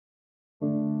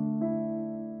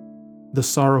The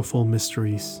Sorrowful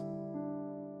Mysteries.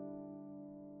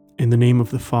 In the name of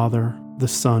the Father, the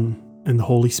Son, and the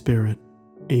Holy Spirit.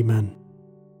 Amen.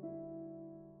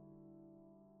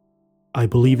 I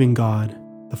believe in God,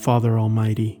 the Father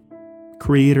Almighty,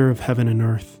 creator of heaven and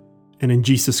earth, and in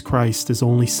Jesus Christ, his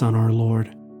only Son, our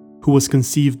Lord, who was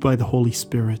conceived by the Holy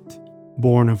Spirit,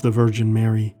 born of the Virgin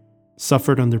Mary,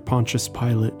 suffered under Pontius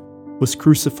Pilate, was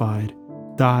crucified,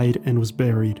 died, and was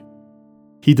buried.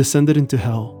 He descended into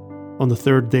hell. On the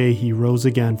third day he rose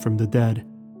again from the dead.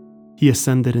 He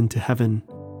ascended into heaven,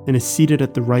 and is seated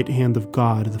at the right hand of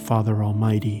God the Father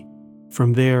Almighty.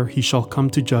 From there he shall come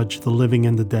to judge the living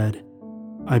and the dead.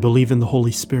 I believe in the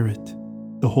Holy Spirit,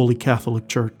 the Holy Catholic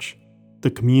Church, the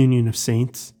communion of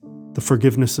saints, the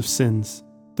forgiveness of sins,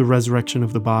 the resurrection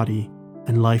of the body,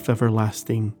 and life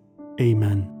everlasting.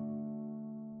 Amen.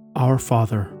 Our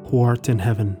Father, who art in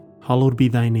heaven, hallowed be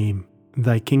thy name.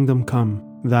 Thy kingdom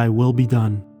come, thy will be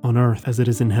done, on earth as it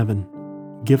is in heaven.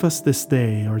 Give us this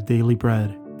day our daily bread,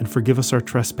 and forgive us our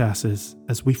trespasses,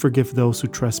 as we forgive those who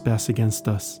trespass against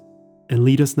us. And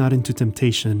lead us not into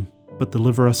temptation, but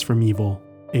deliver us from evil.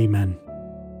 Amen.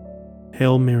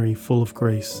 Hail Mary, full of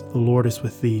grace, the Lord is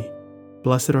with thee.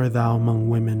 Blessed art thou among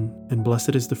women, and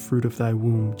blessed is the fruit of thy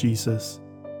womb, Jesus.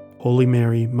 Holy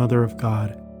Mary, Mother of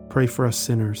God, pray for us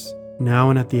sinners,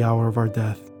 now and at the hour of our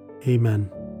death.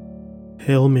 Amen.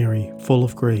 Hail Mary, full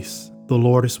of grace, the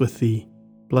Lord is with thee.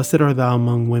 Blessed art thou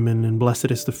among women, and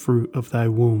blessed is the fruit of thy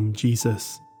womb,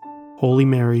 Jesus. Holy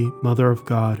Mary, Mother of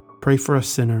God, pray for us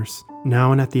sinners,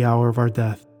 now and at the hour of our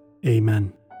death.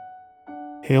 Amen.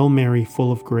 Hail Mary,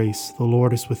 full of grace, the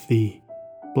Lord is with thee.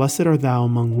 Blessed art thou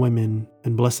among women,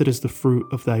 and blessed is the fruit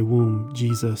of thy womb,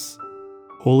 Jesus.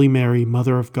 Holy Mary,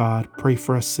 Mother of God, pray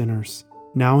for us sinners,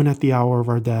 now and at the hour of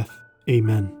our death.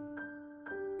 Amen.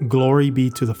 Glory be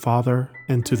to the Father,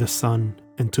 and to the Son,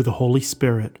 and to the Holy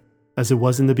Spirit, as it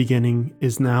was in the beginning,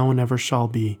 is now, and ever shall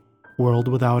be, world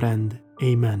without end.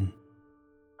 Amen.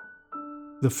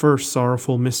 The first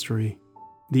sorrowful mystery,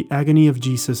 the agony of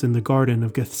Jesus in the Garden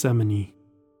of Gethsemane.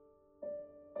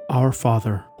 Our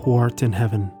Father, who art in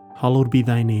heaven, hallowed be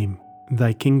thy name.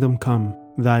 Thy kingdom come,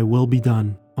 thy will be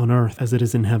done, on earth as it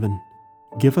is in heaven.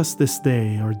 Give us this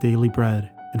day our daily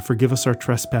bread, and forgive us our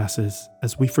trespasses,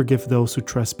 as we forgive those who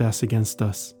trespass against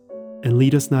us. And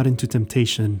lead us not into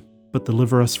temptation, but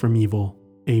deliver us from evil.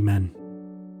 Amen.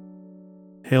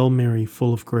 Hail Mary,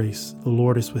 full of grace, the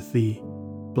Lord is with thee.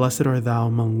 Blessed art thou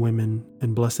among women,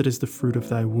 and blessed is the fruit of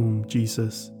thy womb,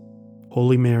 Jesus.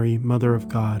 Holy Mary, Mother of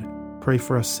God, pray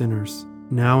for us sinners,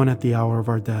 now and at the hour of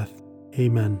our death.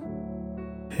 Amen.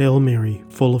 Hail Mary,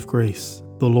 full of grace,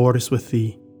 the Lord is with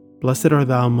thee. Blessed art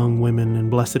thou among women,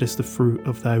 and blessed is the fruit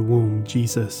of thy womb,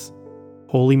 Jesus.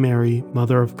 Holy Mary,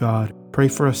 Mother of God, pray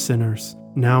for us sinners,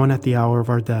 now and at the hour of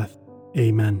our death.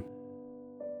 Amen.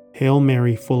 Hail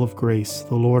Mary, full of grace,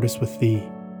 the Lord is with thee.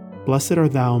 Blessed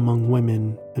art thou among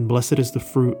women, and blessed is the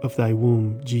fruit of thy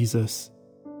womb, Jesus.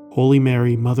 Holy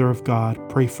Mary, Mother of God,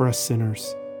 pray for us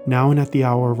sinners, now and at the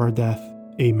hour of our death.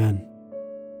 Amen.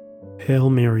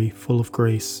 Hail Mary, full of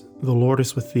grace, the Lord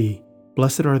is with thee.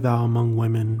 Blessed art thou among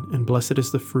women, and blessed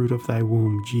is the fruit of thy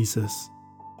womb, Jesus.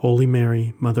 Holy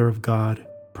Mary, Mother of God,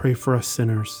 pray for us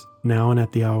sinners, now and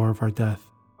at the hour of our death.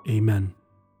 Amen.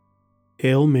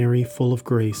 Hail Mary, full of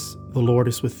grace, the Lord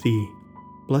is with thee.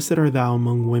 Blessed art thou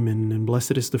among women, and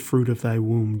blessed is the fruit of thy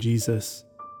womb, Jesus.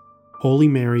 Holy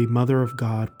Mary, Mother of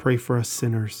God, pray for us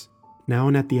sinners, now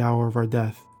and at the hour of our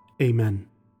death. Amen.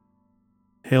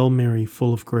 Hail Mary,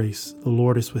 full of grace, the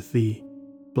Lord is with thee.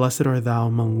 Blessed art thou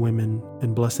among women,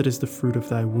 and blessed is the fruit of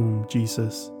thy womb,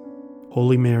 Jesus.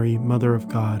 Holy Mary, Mother of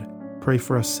God, pray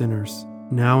for us sinners,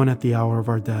 now and at the hour of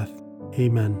our death.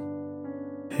 Amen.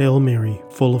 Hail Mary,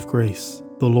 full of grace,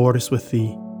 the Lord is with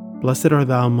thee. Blessed art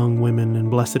thou among women, and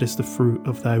blessed is the fruit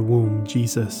of thy womb,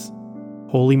 Jesus.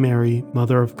 Holy Mary,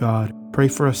 Mother of God, pray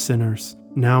for us sinners,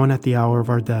 now and at the hour of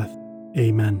our death.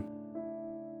 Amen.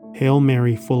 Hail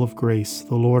Mary, full of grace,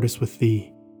 the Lord is with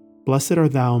thee. Blessed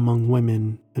art thou among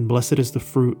women, and blessed is the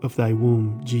fruit of thy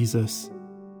womb, Jesus.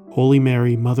 Holy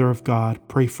Mary, Mother of God,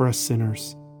 pray for us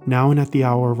sinners, now and at the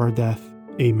hour of our death.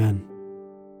 Amen.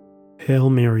 Hail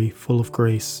Mary, full of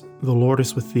grace, the Lord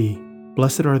is with thee.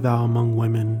 Blessed art thou among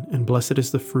women, and blessed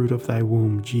is the fruit of thy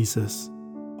womb, Jesus.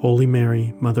 Holy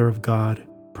Mary, Mother of God,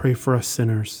 pray for us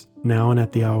sinners, now and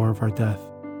at the hour of our death.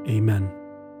 Amen.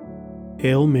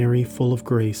 Hail Mary, full of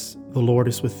grace, the Lord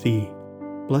is with thee.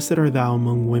 Blessed art thou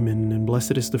among women, and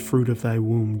blessed is the fruit of thy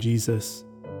womb, Jesus.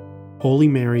 Holy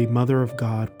Mary, Mother of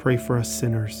God, pray for us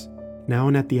sinners, now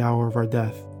and at the hour of our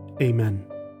death. Amen.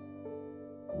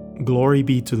 Glory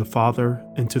be to the Father,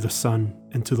 and to the Son,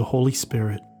 and to the Holy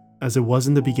Spirit, as it was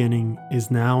in the beginning,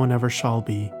 is now, and ever shall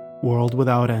be, world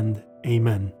without end.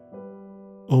 Amen.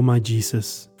 O my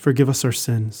Jesus, forgive us our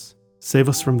sins, save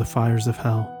us from the fires of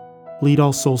hell, lead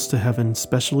all souls to heaven,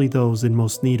 especially those in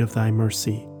most need of thy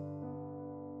mercy.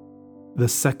 The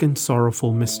second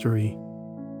sorrowful mystery,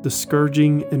 the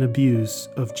scourging and abuse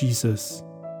of Jesus.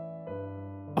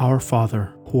 Our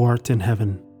Father, who art in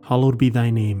heaven, hallowed be thy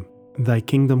name. Thy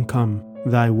kingdom come,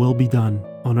 thy will be done,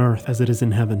 on earth as it is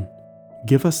in heaven.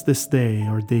 Give us this day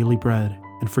our daily bread,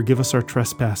 and forgive us our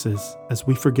trespasses, as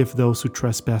we forgive those who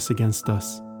trespass against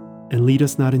us. And lead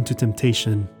us not into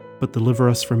temptation, but deliver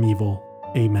us from evil.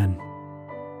 Amen.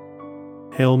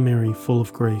 Hail Mary, full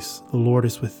of grace, the Lord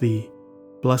is with thee.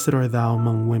 Blessed art thou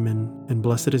among women, and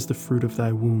blessed is the fruit of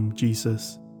thy womb,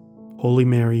 Jesus. Holy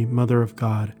Mary, Mother of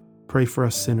God, pray for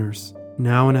us sinners,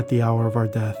 now and at the hour of our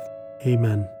death.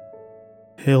 Amen.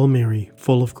 Hail Mary,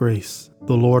 full of grace,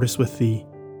 the Lord is with thee.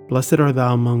 Blessed art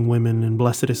thou among women, and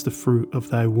blessed is the fruit of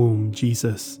thy womb,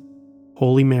 Jesus.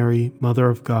 Holy Mary, Mother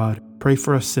of God, pray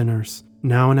for us sinners,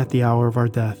 now and at the hour of our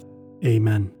death.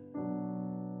 Amen.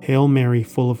 Hail Mary,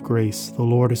 full of grace, the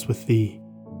Lord is with thee.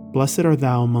 Blessed art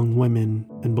thou among women,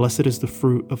 and blessed is the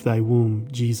fruit of thy womb,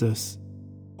 Jesus.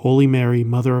 Holy Mary,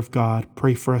 Mother of God,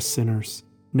 pray for us sinners,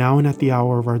 now and at the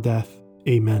hour of our death.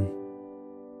 Amen.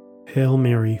 Hail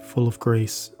Mary, full of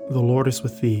grace, the Lord is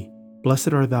with thee.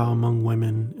 Blessed art thou among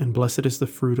women, and blessed is the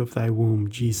fruit of thy womb,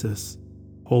 Jesus.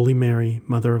 Holy Mary,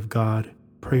 Mother of God,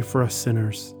 pray for us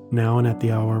sinners, now and at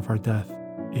the hour of our death.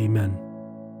 Amen.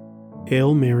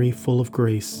 Hail Mary, full of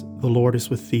grace, the Lord is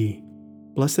with thee.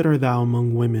 Blessed art thou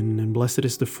among women, and blessed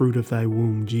is the fruit of thy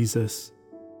womb, Jesus.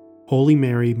 Holy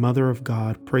Mary, Mother of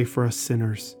God, pray for us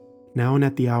sinners, now and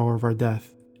at the hour of our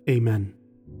death. Amen.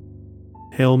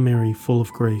 Hail Mary, full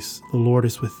of grace, the Lord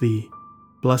is with thee.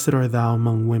 Blessed art thou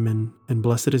among women, and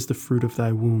blessed is the fruit of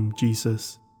thy womb,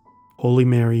 Jesus. Holy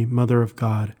Mary, Mother of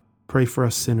God, pray for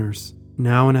us sinners,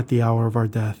 now and at the hour of our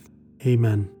death.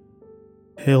 Amen.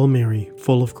 Hail Mary,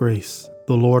 full of grace,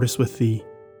 the Lord is with thee.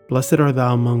 Blessed art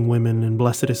thou among women, and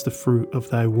blessed is the fruit of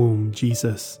thy womb,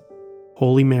 Jesus.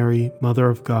 Holy Mary, Mother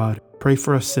of God, pray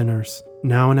for us sinners,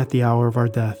 now and at the hour of our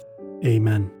death.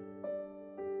 Amen.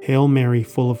 Hail Mary,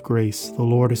 full of grace, the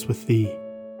Lord is with thee.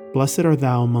 Blessed art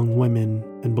thou among women,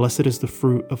 and blessed is the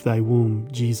fruit of thy womb,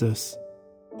 Jesus.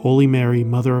 Holy Mary,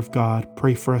 Mother of God,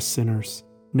 pray for us sinners,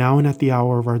 now and at the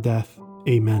hour of our death.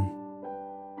 Amen.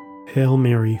 Hail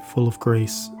Mary, full of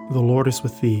grace, the Lord is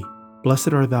with thee.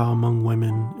 Blessed art thou among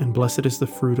women, and blessed is the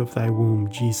fruit of thy womb,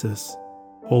 Jesus.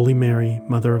 Holy Mary,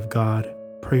 Mother of God,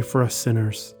 pray for us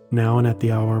sinners, now and at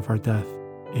the hour of our death.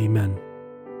 Amen.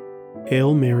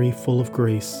 Hail Mary, full of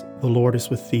grace, the Lord is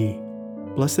with thee.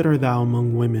 Blessed art thou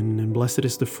among women, and blessed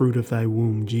is the fruit of thy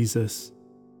womb, Jesus.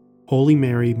 Holy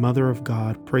Mary, Mother of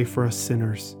God, pray for us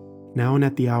sinners, now and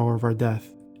at the hour of our death.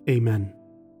 Amen.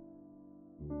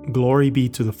 Glory be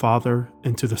to the Father,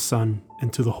 and to the Son,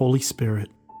 and to the Holy Spirit,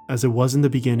 as it was in the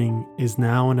beginning, is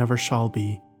now, and ever shall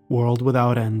be, world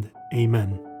without end.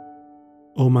 Amen.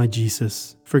 O my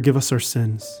Jesus, forgive us our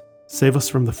sins, save us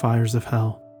from the fires of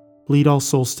hell, lead all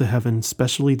souls to heaven,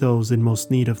 especially those in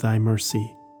most need of thy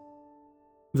mercy.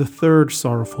 The third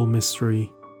sorrowful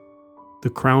mystery, the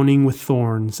crowning with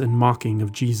thorns and mocking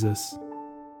of Jesus.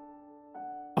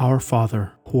 Our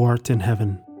Father, who art in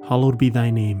heaven, hallowed be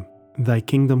thy name. Thy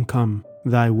kingdom come,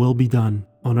 thy will be done,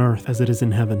 on earth as it is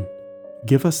in heaven.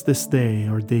 Give us this day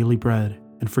our daily bread,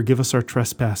 and forgive us our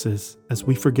trespasses, as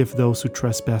we forgive those who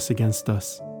trespass against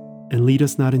us. And lead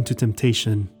us not into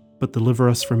temptation, but deliver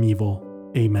us from evil.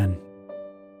 Amen.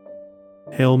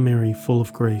 Hail Mary, full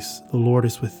of grace, the Lord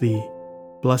is with thee.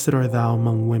 Blessed art thou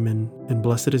among women, and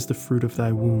blessed is the fruit of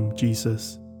thy womb,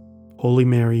 Jesus. Holy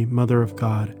Mary, Mother of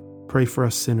God, pray for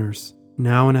us sinners,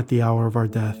 now and at the hour of our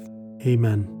death.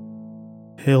 Amen.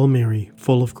 Hail Mary,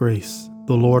 full of grace,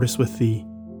 the Lord is with thee.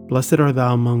 Blessed art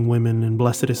thou among women, and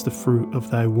blessed is the fruit of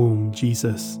thy womb,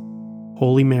 Jesus.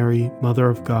 Holy Mary, Mother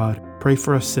of God, pray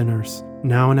for us sinners,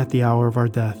 now and at the hour of our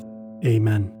death.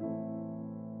 Amen.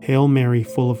 Hail Mary,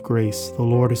 full of grace, the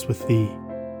Lord is with thee.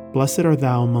 Blessed art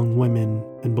thou among women,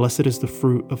 and blessed is the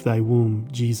fruit of thy womb,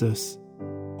 Jesus.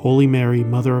 Holy Mary,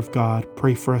 Mother of God,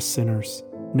 pray for us sinners,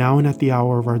 now and at the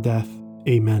hour of our death.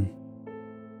 Amen.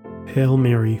 Hail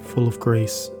Mary, full of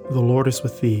grace, the Lord is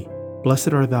with thee.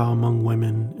 Blessed art thou among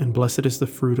women, and blessed is the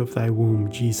fruit of thy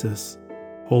womb, Jesus.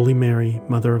 Holy Mary,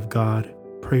 Mother of God,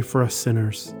 pray for us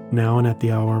sinners, now and at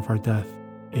the hour of our death.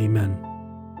 Amen.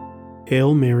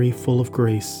 Hail Mary, full of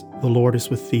grace, the Lord is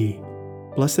with thee.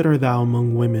 Blessed art thou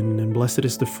among women, and blessed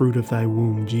is the fruit of thy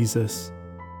womb, Jesus.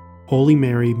 Holy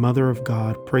Mary, Mother of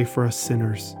God, pray for us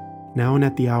sinners, now and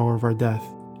at the hour of our death.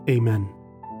 Amen.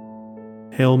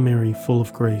 Hail Mary, full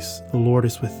of grace, the Lord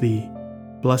is with thee.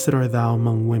 Blessed art thou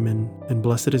among women, and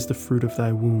blessed is the fruit of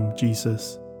thy womb,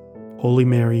 Jesus. Holy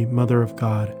Mary, Mother of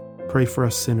God, pray for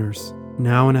us sinners,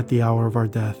 now and at the hour of our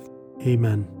death.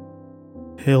 Amen.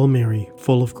 Hail Mary,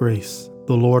 full of grace,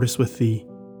 the Lord is with thee.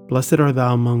 Blessed art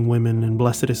thou among women, and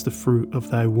blessed is the fruit of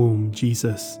thy womb,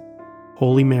 Jesus.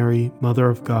 Holy Mary, Mother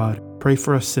of God, pray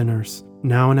for us sinners,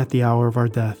 now and at the hour of our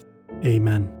death.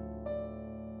 Amen.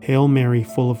 Hail Mary,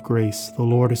 full of grace, the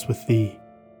Lord is with thee.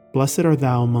 Blessed art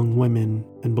thou among women,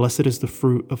 and blessed is the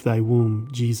fruit of thy womb,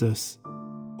 Jesus.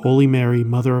 Holy Mary,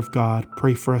 Mother of God,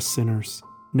 pray for us sinners,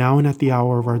 now and at the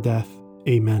hour of our death.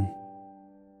 Amen.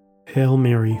 Hail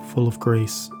Mary, full of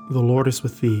grace, the Lord is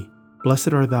with thee.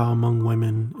 Blessed art thou among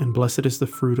women, and blessed is the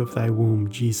fruit of thy womb,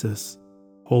 Jesus.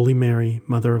 Holy Mary,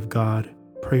 Mother of God,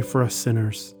 pray for us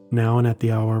sinners, now and at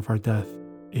the hour of our death.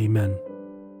 Amen.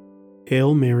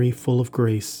 Hail Mary, full of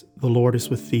grace, the Lord is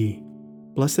with thee.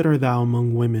 Blessed art thou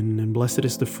among women, and blessed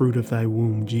is the fruit of thy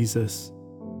womb, Jesus.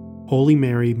 Holy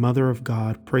Mary, Mother of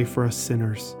God, pray for us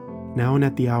sinners, now and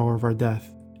at the hour of our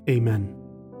death. Amen.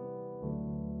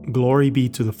 Glory be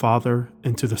to the Father,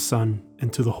 and to the Son,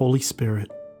 and to the Holy Spirit,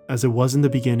 as it was in the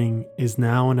beginning, is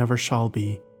now, and ever shall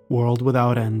be, world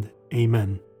without end.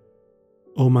 Amen.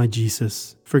 O my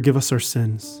Jesus, forgive us our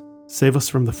sins, save us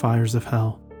from the fires of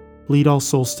hell, lead all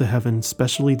souls to heaven,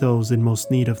 especially those in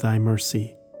most need of thy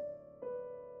mercy.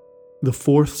 The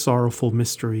fourth sorrowful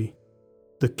mystery,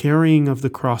 the carrying of the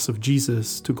cross of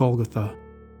Jesus to Golgotha.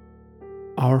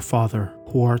 Our Father,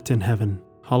 who art in heaven,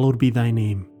 hallowed be thy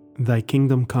name. Thy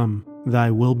kingdom come,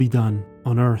 thy will be done,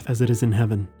 on earth as it is in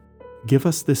heaven. Give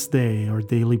us this day our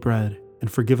daily bread,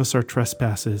 and forgive us our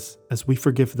trespasses, as we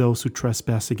forgive those who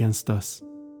trespass against us.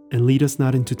 And lead us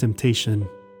not into temptation,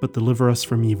 but deliver us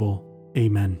from evil.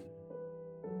 Amen.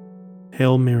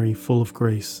 Hail Mary, full of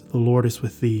grace, the Lord is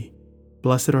with thee.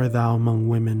 Blessed art thou among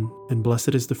women, and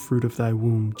blessed is the fruit of thy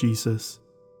womb, Jesus.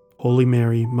 Holy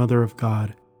Mary, Mother of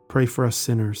God, pray for us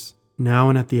sinners, now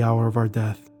and at the hour of our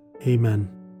death. Amen.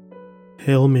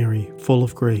 Hail Mary, full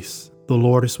of grace, the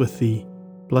Lord is with thee.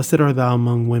 Blessed art thou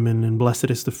among women, and blessed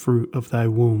is the fruit of thy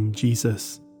womb,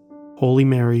 Jesus. Holy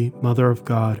Mary, Mother of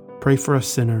God, pray for us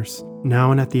sinners,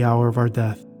 now and at the hour of our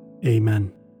death.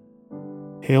 Amen.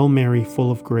 Hail Mary,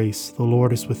 full of grace, the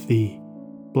Lord is with thee.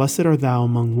 Blessed art thou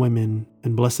among women,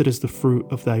 and blessed is the fruit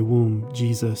of thy womb,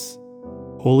 Jesus.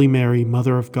 Holy Mary,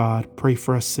 Mother of God, pray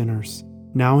for us sinners,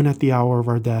 now and at the hour of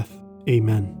our death.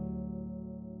 Amen.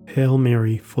 Hail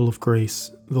Mary, full of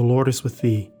grace, the Lord is with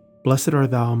thee. Blessed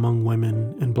art thou among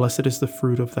women, and blessed is the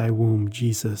fruit of thy womb,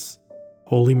 Jesus.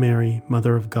 Holy Mary,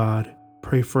 Mother of God,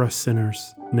 pray for us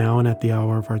sinners, now and at the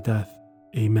hour of our death.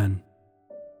 Amen.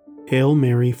 Hail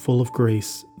Mary, full of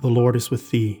grace, the Lord is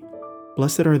with thee.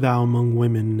 Blessed art thou among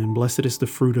women, and blessed is the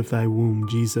fruit of thy womb,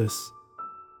 Jesus.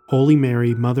 Holy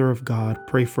Mary, Mother of God,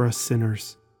 pray for us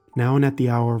sinners, now and at the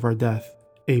hour of our death.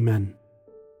 Amen.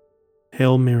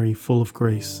 Hail Mary, full of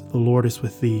grace, the Lord is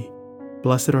with thee.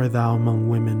 Blessed art thou among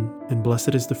women, and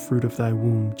blessed is the fruit of thy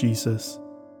womb, Jesus.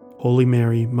 Holy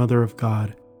Mary, Mother of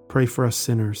God, pray for us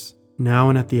sinners, now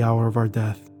and at the hour of our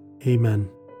death. Amen.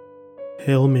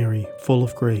 Hail Mary, full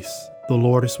of grace, the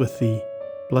Lord is with thee.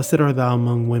 Blessed art thou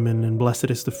among women, and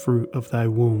blessed is the fruit of thy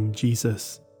womb,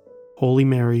 Jesus. Holy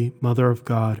Mary, Mother of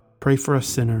God, pray for us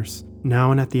sinners,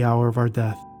 now and at the hour of our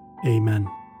death. Amen.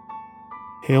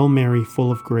 Hail Mary,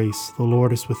 full of grace, the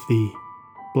Lord is with thee.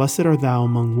 Blessed art thou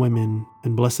among women,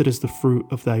 and blessed is the fruit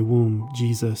of thy womb,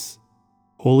 Jesus.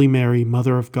 Holy Mary,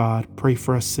 Mother of God, pray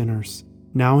for us sinners,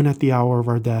 now and at the hour of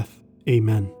our death.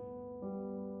 Amen.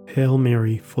 Hail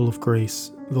Mary, full of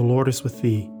grace, the Lord is with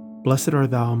thee. Blessed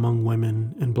art thou among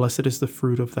women, and blessed is the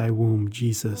fruit of thy womb,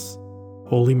 Jesus.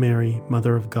 Holy Mary,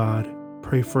 Mother of God,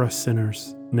 pray for us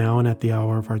sinners, now and at the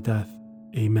hour of our death.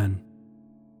 Amen.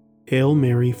 Hail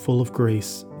Mary, full of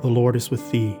grace, the Lord is with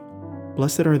thee.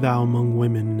 Blessed art thou among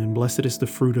women, and blessed is the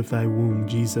fruit of thy womb,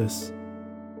 Jesus.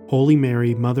 Holy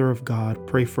Mary, Mother of God,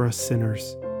 pray for us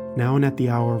sinners, now and at the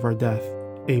hour of our death.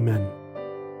 Amen.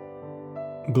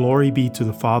 Glory be to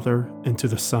the Father, and to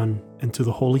the Son, and to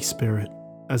the Holy Spirit,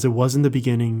 as it was in the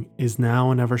beginning, is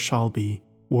now, and ever shall be,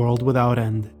 world without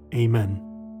end. Amen.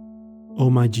 O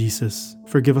my Jesus,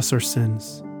 forgive us our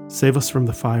sins, save us from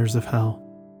the fires of hell,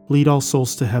 lead all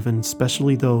souls to heaven,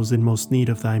 especially those in most need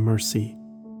of thy mercy.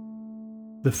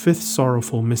 The fifth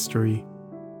sorrowful mystery,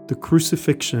 the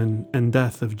crucifixion and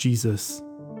death of Jesus.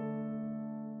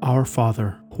 Our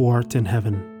Father, who art in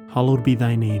heaven, hallowed be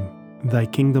thy name. Thy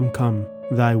kingdom come,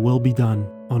 thy will be done,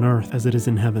 on earth as it is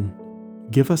in heaven.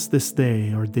 Give us this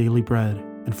day our daily bread,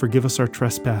 and forgive us our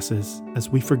trespasses, as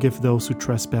we forgive those who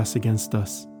trespass against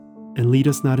us. and lead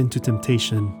us not into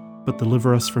temptation, but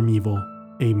deliver us from evil.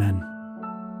 Amen.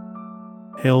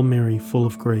 Hail Mary, full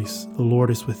of grace, the Lord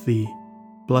is with thee.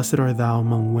 Blessed art thou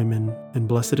among women, and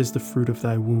blessed is the fruit of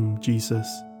thy womb, Jesus.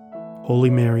 Holy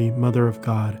Mary, Mother of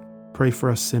God, pray for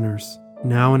us sinners,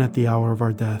 now and at the hour of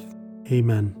our death.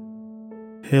 Amen.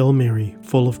 Hail Mary,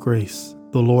 full of grace,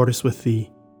 the Lord is with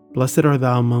thee. Blessed art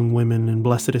thou among women, and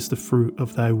blessed is the fruit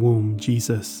of thy womb,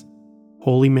 Jesus.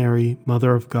 Holy Mary,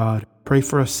 Mother of God, pray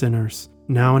for us sinners,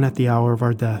 now and at the hour of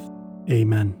our death.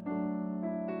 Amen.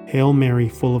 Hail Mary,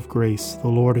 full of grace, the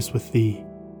Lord is with thee.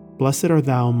 Blessed art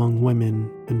thou among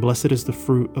women, and blessed is the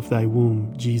fruit of thy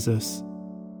womb, Jesus.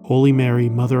 Holy Mary,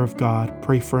 Mother of God,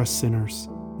 pray for us sinners,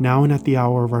 now and at the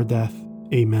hour of our death.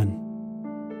 Amen.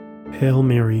 Hail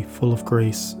Mary, full of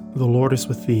grace, the Lord is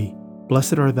with thee.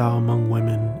 Blessed art thou among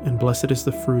women, and blessed is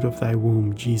the fruit of thy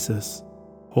womb, Jesus.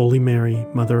 Holy Mary,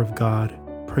 Mother of God,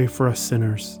 pray for us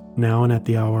sinners, now and at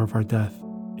the hour of our death.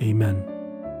 Amen.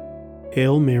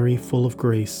 Hail Mary, full of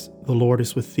grace, the Lord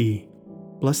is with thee.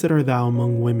 Blessed art thou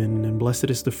among women, and blessed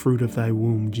is the fruit of thy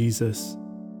womb, Jesus.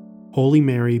 Holy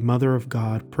Mary, Mother of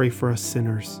God, pray for us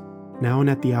sinners, now and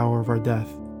at the hour of our death.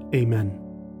 Amen.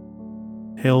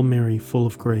 Hail Mary, full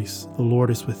of grace, the Lord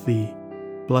is with thee.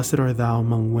 Blessed art thou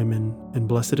among women, and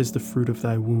blessed is the fruit of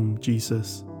thy womb,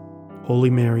 Jesus. Holy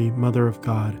Mary, Mother of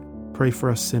God, pray for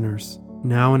us sinners,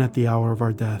 now and at the hour of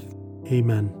our death.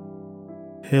 Amen.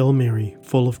 Hail Mary,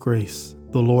 full of grace,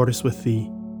 the Lord is with thee.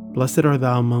 Blessed art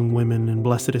thou among women, and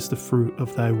blessed is the fruit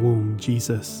of thy womb,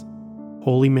 Jesus.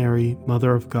 Holy Mary,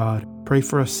 Mother of God, pray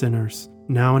for us sinners,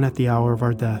 now and at the hour of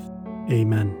our death.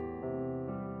 Amen.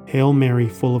 Hail Mary,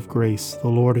 full of grace, the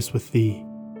Lord is with thee.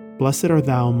 Blessed art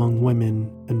thou among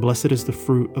women, and blessed is the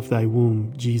fruit of thy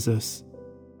womb, Jesus.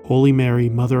 Holy Mary,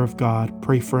 Mother of God,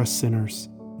 pray for us sinners,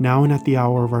 now and at the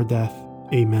hour of our death.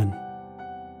 Amen.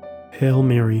 Hail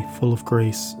Mary, full of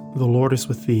grace, the Lord is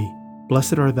with thee.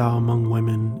 Blessed art thou among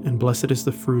women, and blessed is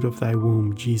the fruit of thy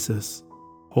womb, Jesus.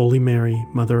 Holy Mary,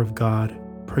 Mother of God,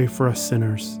 pray for us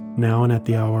sinners, now and at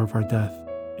the hour of our death.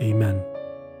 Amen.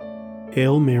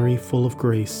 Hail Mary, full of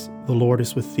grace, the Lord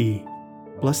is with thee.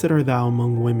 Blessed art thou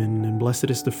among women, and blessed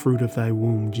is the fruit of thy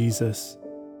womb, Jesus.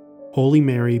 Holy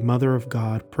Mary, Mother of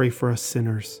God, pray for us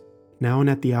sinners, now and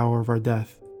at the hour of our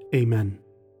death. Amen.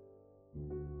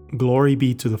 Glory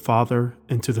be to the Father,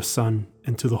 and to the Son,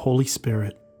 and to the Holy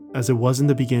Spirit, as it was in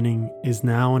the beginning, is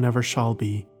now, and ever shall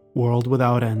be, world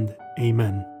without end.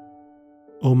 Amen.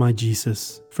 O my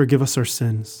Jesus, forgive us our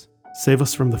sins, save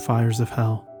us from the fires of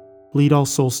hell, lead all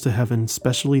souls to heaven,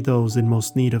 especially those in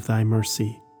most need of thy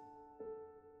mercy.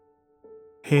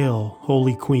 Hail,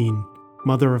 Holy Queen,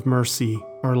 Mother of mercy,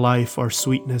 our life, our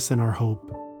sweetness, and our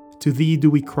hope. To thee do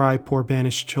we cry, poor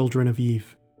banished children of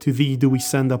Eve. To thee do we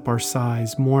send up our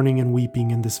sighs, mourning and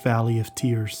weeping in this valley of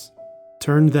tears.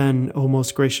 Turn then, O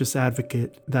most gracious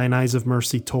Advocate, thine eyes of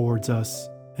mercy towards us,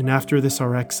 and after this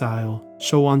our exile,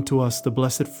 show unto us the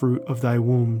blessed fruit of thy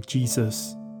womb,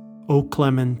 Jesus. O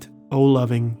clement, O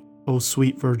loving, O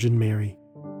sweet Virgin Mary.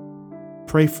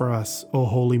 Pray for us, O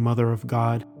Holy Mother of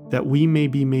God, that we may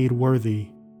be made worthy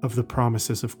of the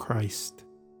promises of Christ.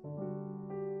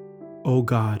 O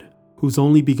God, whose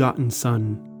only begotten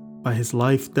Son, by his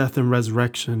life, death, and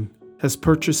resurrection, has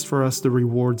purchased for us the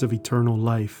rewards of eternal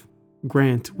life,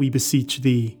 grant, we beseech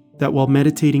thee, that while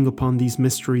meditating upon these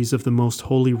mysteries of the most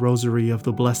holy Rosary of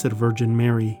the Blessed Virgin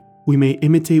Mary, we may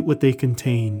imitate what they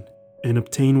contain and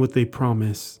obtain what they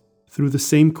promise, through the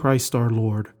same Christ our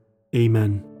Lord.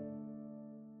 Amen.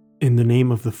 In the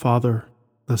name of the Father,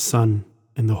 the Son,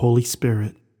 and the Holy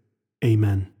Spirit.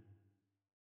 Amen.